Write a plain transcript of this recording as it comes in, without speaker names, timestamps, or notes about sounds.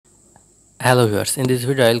Hello viewers, in this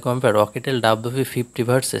video I will compare Oukitel WP50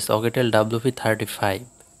 versus Oukitel WP35.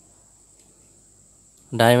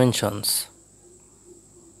 Dimensions: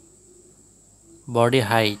 body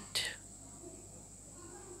height,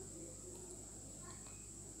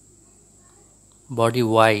 body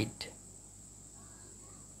wide,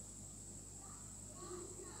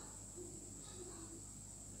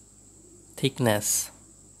 thickness,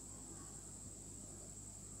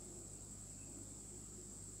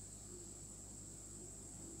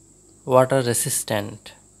 water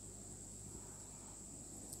resistant,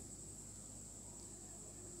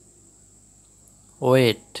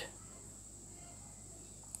 weight,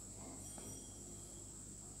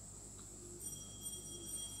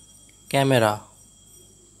 camera,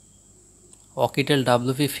 Oukitel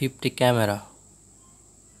WP50 camera,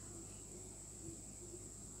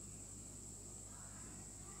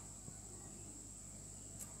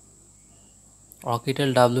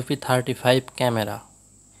 Oukitel WP35 camera,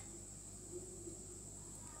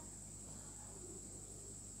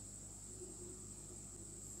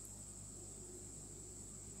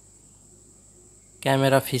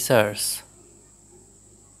 camera features,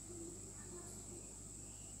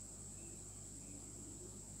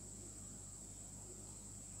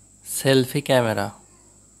 selfie camera,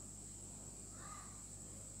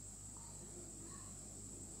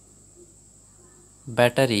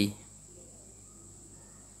 battery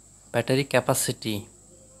capacity,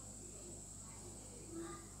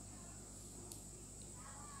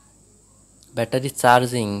 battery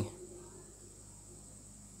charging,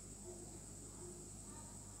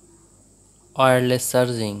 wireless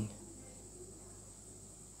charging,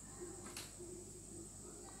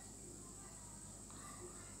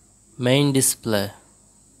 main display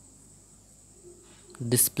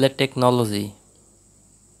technology,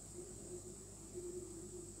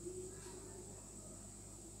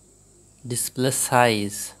 display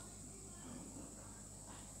size,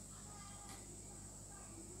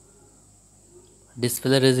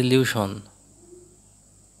 display resolution,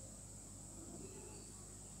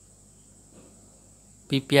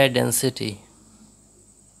 PPI density,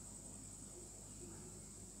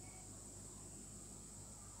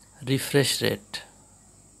 refresh rate,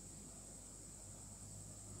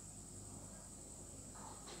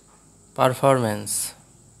 performance,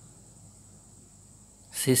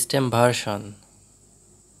 system version,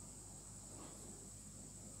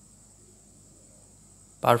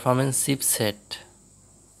 performance chipset,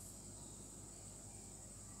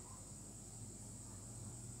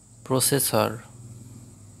 processor,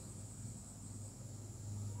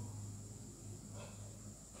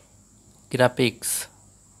 graphics,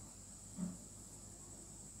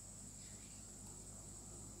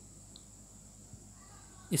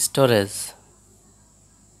 storage,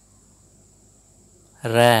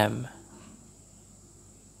 RAM,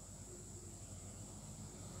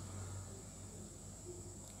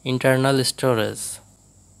 internal storage,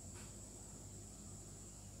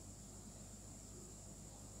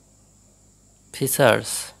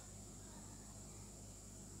 features,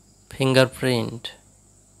 fingerprint,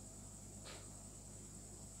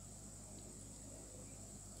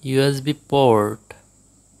 USB port,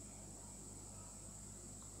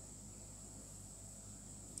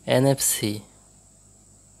 NFC,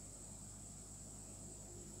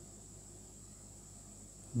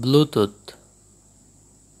 Bluetooth,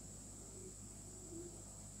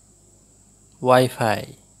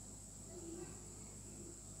 Wi-Fi,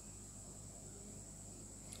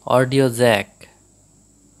 audio jack,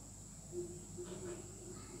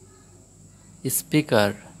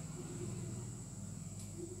 speaker,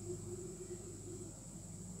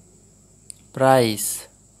 price,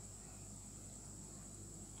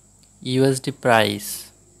 USD price,